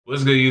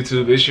What's good,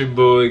 YouTube? It's your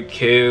boy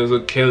Kells or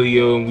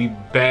Kellio, and we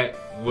back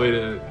with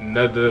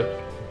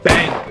another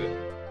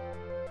banger.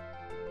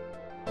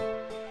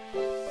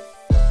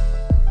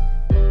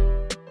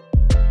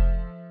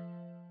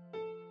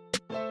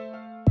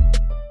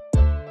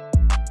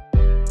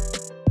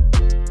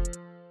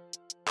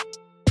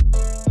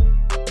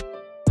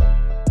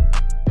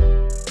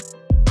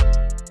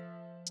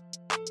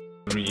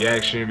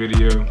 Reaction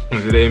video.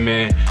 Today,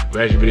 man,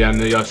 reaction video. I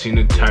know y'all seen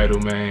the title,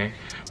 man.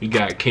 We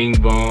got King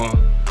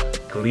Von,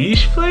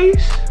 Gleesh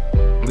Place?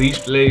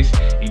 Gleesh Place.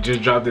 He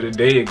just dropped it a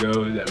day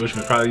ago, which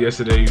was probably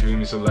yesterday, you feel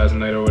me? So last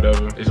night or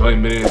whatever. It's only a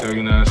minute and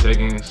 39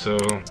 seconds, so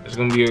it's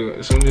gonna be a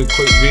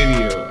quick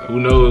video.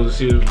 Who knows? Let's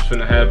see what's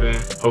gonna happen.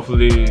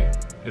 Hopefully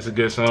it's a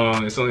good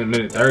song. It's only a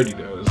minute 30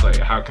 though. It's like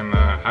how can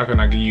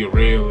I give you a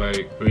real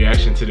like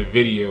reaction to the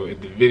video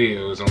if the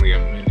video is only a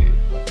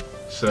minute?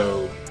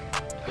 So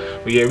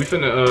but yeah, we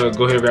finna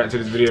go ahead and react to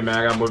this video, man.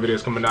 I got more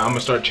videos coming out. I'm gonna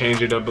start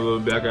changing it up a little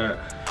bit.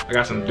 I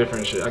got some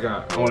different shit.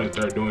 I want to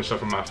start doing stuff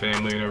for my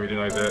family and everything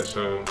like that.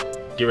 So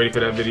get ready for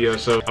that video.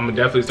 So I'm gonna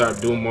definitely start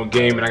doing more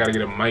gaming. I gotta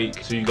get a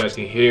mic so you guys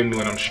can hear me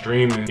when I'm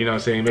streaming. You know what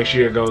I'm saying? Make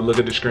sure you go look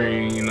at the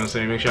screen. You know what I'm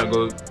saying? Make sure I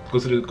go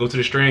to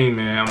the stream,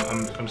 man.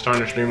 I'm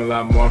starting to stream a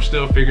lot more. I'm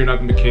still figuring out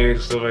the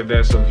mechanics and stuff like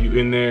that. So if you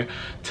in there,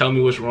 tell me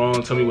what's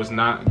wrong. Tell me what's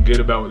not good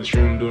about what the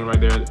stream I'm doing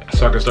right there,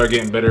 so I can start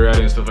getting better at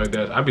it and stuff like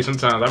that.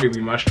 Sometimes I be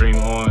leaving my stream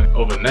on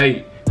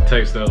overnight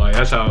type stuff. Like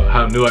that's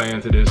how new I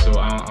am to this. So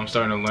I'm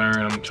starting to learn.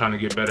 I'm trying to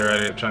get better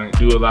at it. I'm trying to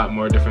do a lot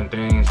more different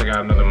things. I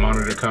got another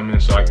monitor coming,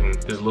 so I can.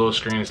 This little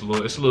screen it's a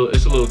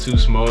little too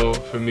small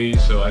for me.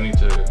 So I need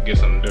to get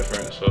something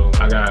different. So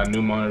I got a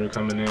new monitor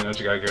coming in. I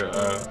just gotta get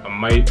a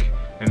mic,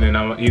 and then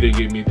I'm gonna either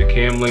get me the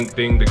cam link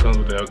thing that comes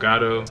with the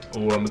Elgato,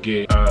 or I'm gonna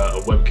get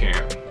a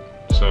webcam.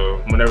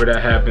 So whenever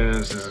that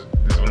happens, this is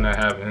when that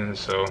happens.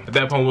 So at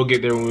that point we'll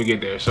get there when we get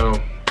there. So.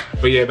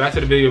 But yeah, back to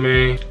the video,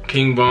 man.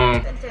 King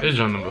Von, this is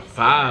on number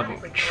 5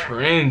 on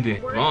trending.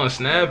 Von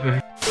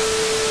snapping.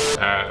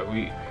 Alright,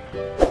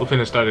 we're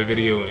finna start the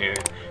video in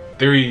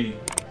 3,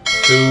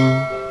 2,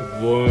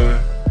 1,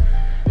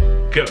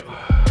 go.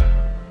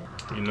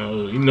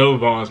 You know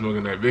Von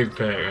smoking that big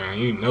pack, man.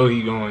 You know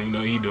he going, you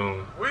know he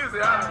doing. Where's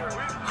it at?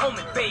 Home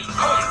and base,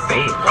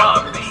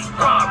 robbery,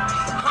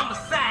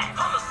 homicide,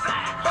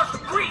 first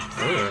degree.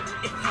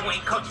 If you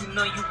ain't caught, you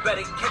know you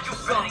better catch you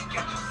some.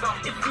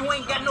 If you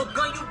ain't got no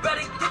gun, you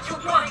better get you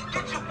one.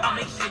 I'll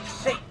make sure you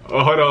shake.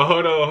 Oh,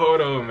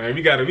 hold on, man.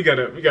 We gotta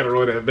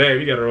roll that back.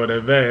 We gotta roll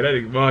that back. That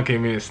nigga Von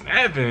came in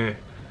snapping.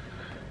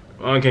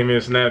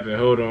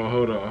 Hold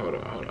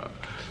on.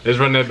 Let's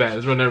run that back.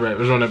 Let's run that back.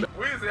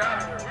 Where's it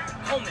at?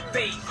 Home and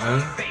base,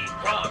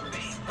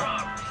 robbery,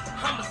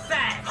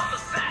 homicide,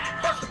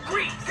 first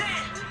degree.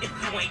 If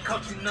you ain't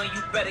caught, you know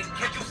you better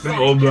catch you some. Them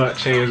old block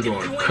chains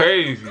going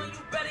crazy.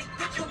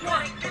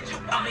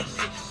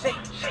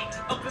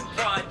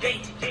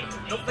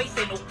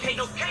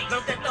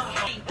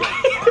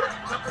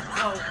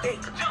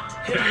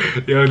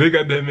 Yo, they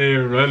got that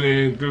man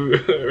running through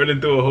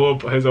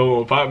his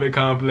whole apartment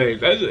complex.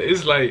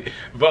 It's like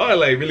Von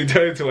like really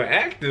turned into an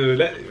actor.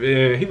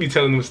 Man, he be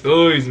telling them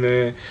stories,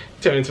 man.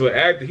 He turned into an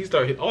actor.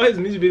 All his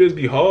music videos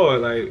be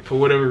hard, like for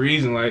whatever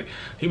reason. Like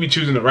he be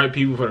choosing the right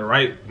people for the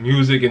right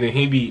music, and then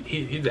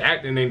his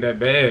acting ain't that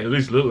bad. At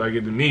least look like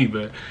it to me.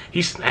 But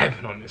he's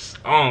snapping on this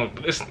song.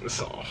 This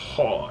song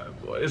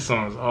hard, boy. This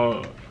song's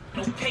hard.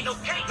 Okay, learned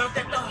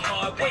that the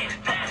hard way.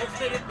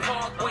 Posted it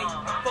hard way.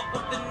 Fuck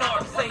what the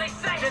North say.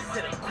 Just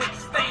hit a quick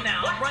stay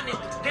now. Running the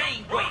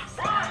game ways.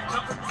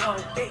 Jump the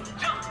toll gate.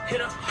 Hit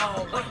a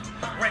hallway.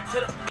 Ran to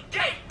the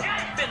gate.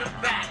 Finna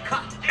back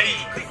up.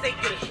 Please they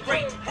get it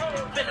straight.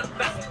 Finna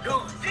back some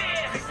guns.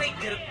 Please they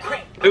get a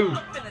crate. Ooh,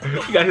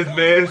 he got his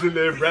mans in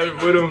there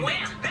rapping with him.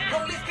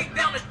 Police kick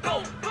down the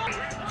door.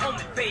 Home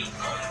and base.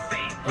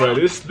 Bro,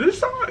 this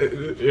song,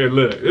 yeah,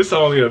 look, it's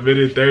only a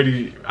minute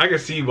 30. I can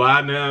see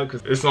why now,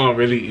 cause this song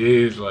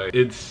really is like,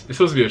 it's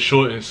supposed to be a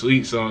short and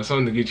sweet song,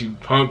 something to get you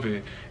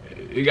pumping.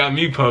 It got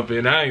me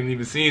pumping. I ain't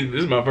even seen it.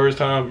 This is my first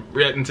time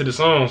reacting to the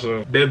song,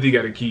 so definitely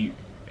gotta keep.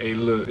 Hey,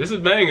 look, this is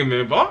banging,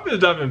 man. Von been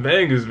dropping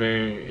bangers,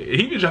 man.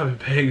 He been dropping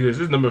bangers.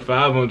 This is number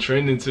 5 on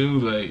trending too.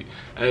 Like,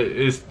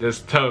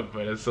 that's tough,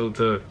 bro. That's so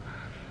tough.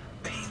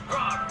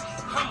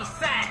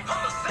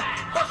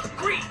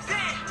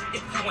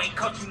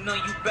 Caught you know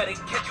you better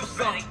catch you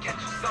some.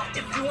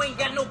 If you ain't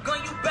got no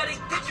gun, you better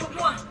get you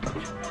one.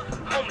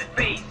 Home and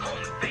base,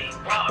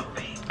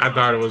 robbery. I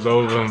thought it was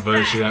over,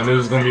 but shit, I knew it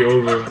was gonna be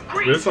over.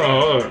 This song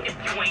hard. If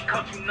you ain't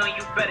caught, you know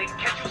you better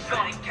catch you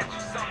some.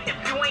 If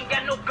you ain't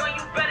got no gun,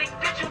 you better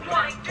get you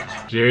one.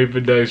 Jerry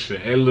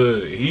Production. Hey,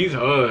 look, he's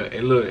hard.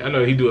 Hey, look, I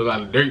know he do a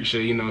lot of Dirt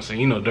shit. You know what I'm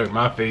saying? You know, Dirt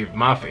my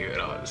favorite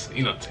artist.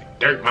 You know,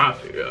 Dirt my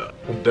favorite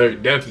artist.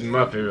 Dirt definitely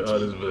my favorite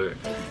artist, but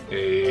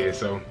yeah.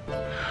 So.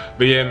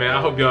 But yeah, man, I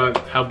hope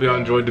y'all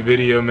enjoyed the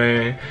video,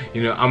 man.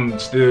 You know, I'm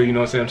still, you know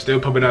what I'm saying, I'm still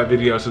pumping out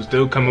videos, so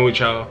still coming with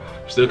y'all.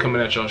 Still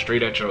coming at y'all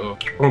straight at y'all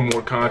for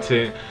more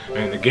content.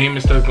 And the gaming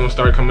stuff gonna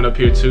start coming up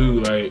here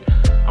too. Like,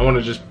 I I want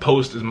to just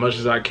post as much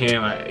as I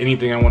can, like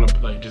anything I want to,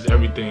 like just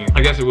everything.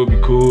 I guess it would be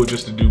cool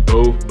just to do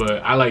both,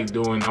 but I want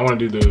to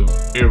do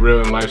the in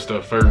real life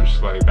stuff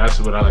first. Like that's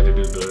what I like to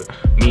do, the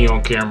me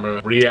on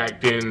camera,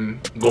 reacting,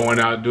 going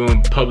out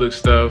doing public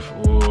stuff,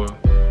 or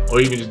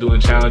even just doing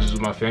challenges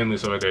with my family,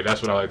 so like that.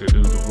 That's what I like to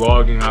do. The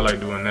vlogging, I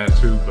like doing that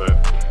too, but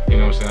you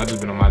know what I'm saying, I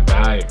just been on my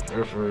diet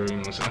for you know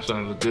what I'm saying. I'm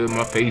starting to look good,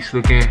 my face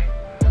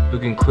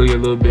looking clear a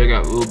little bit. I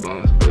got little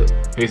bumps,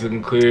 but face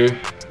looking clear.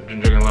 Been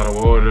drinking a lot of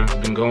water.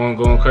 Been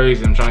going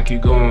crazy. I'm trying to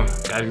keep going.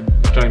 I'm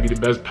trying to be the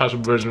best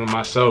possible version of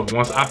myself.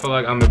 Once I feel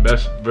like I'm the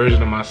best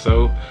version of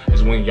myself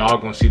is when y'all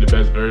gonna see the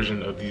best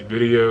version of these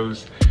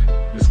videos,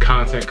 this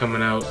content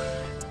coming out,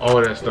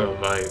 all that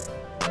stuff. Like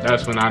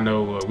that's when I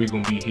know we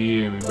gonna be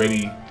here and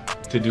ready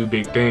to do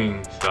big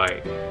things.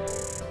 Like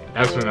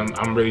that's when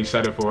I'm really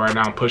excited for. Right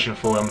now I'm pushing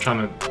for it. I'm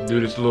trying to do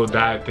this little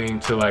diet thing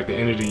till like the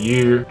end of the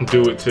year.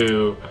 Do it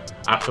till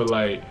I feel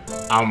like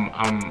I'm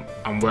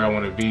where I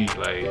want to be.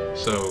 Like,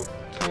 so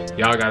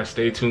y'all gotta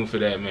stay tuned for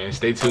that, man.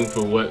 Stay tuned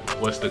for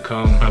what's to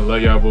come. I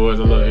love y'all boys.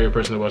 I love every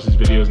person that watches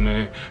these videos,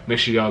 man. Make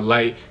sure y'all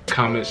like,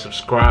 comment,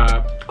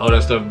 subscribe, all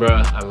that stuff, bro.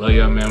 I love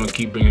y'all, man. I'm gonna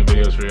keep bringing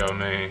videos for y'all,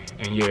 man.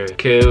 And yeah,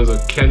 Kells or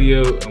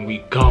Kellio, and we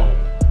gone.